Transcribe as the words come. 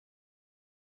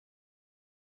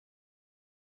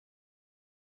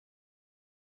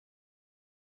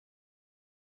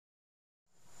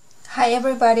Hi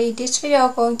everybody, this video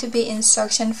going to be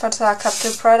instruction for Helicopter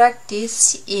product.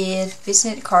 This is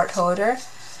business card holder.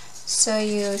 So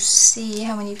you see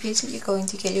how many pieces you're going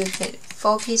to get. You get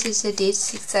 4 pieces of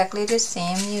this, exactly the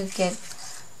same. You get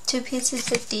 2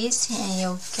 pieces of this, and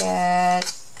you get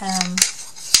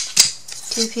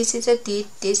 2 pieces of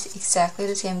this exactly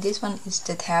the same. This one is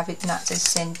the tab, it's not the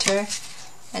center,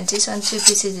 and this one 2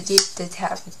 pieces of this, the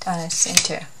tab is on the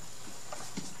center.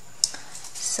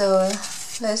 So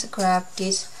let's grab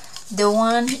this. The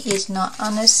one is not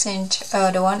on the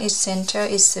center. The one is center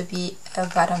is to be a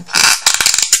bottom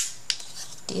piece.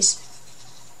 This,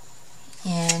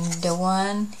 and the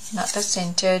one not the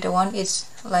center. The one is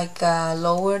like a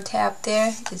lower tab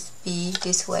there. Is be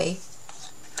this way.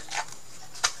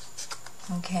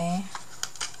 Okay.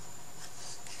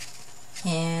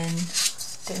 And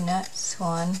the next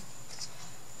one.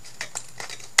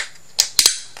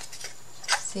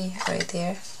 See right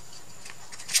there.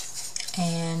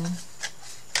 And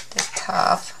the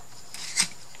top,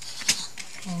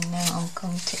 and now I'm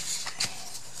going to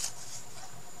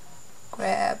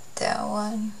grab that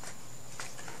one.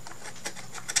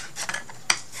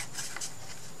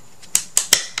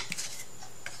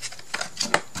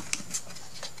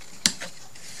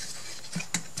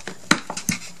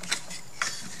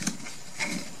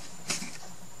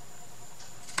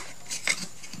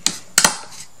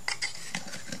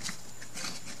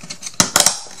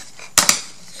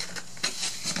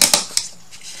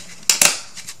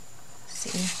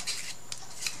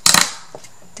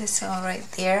 This one right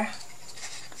there.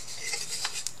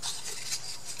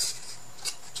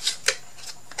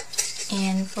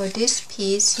 And for this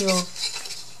piece, you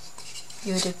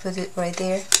would put it right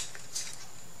there.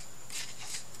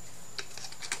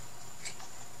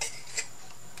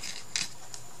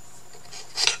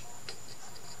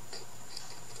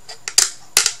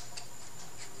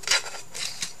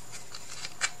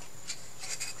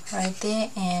 Right there,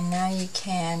 and now you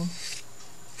can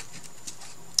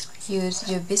use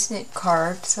your business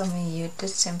card. So I'm going to use the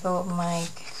symbol of my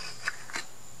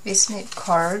business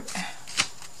card.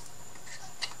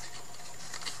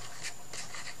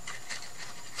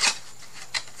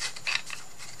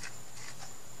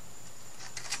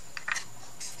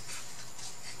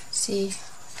 See,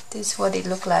 this is what it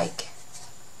look like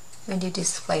when you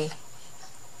display.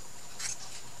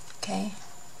 Okay.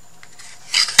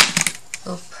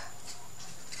 Oop.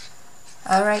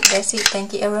 Alright, that's it.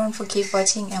 Thank you everyone for keep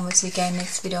watching, and we'll see you guys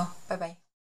next video. Bye bye.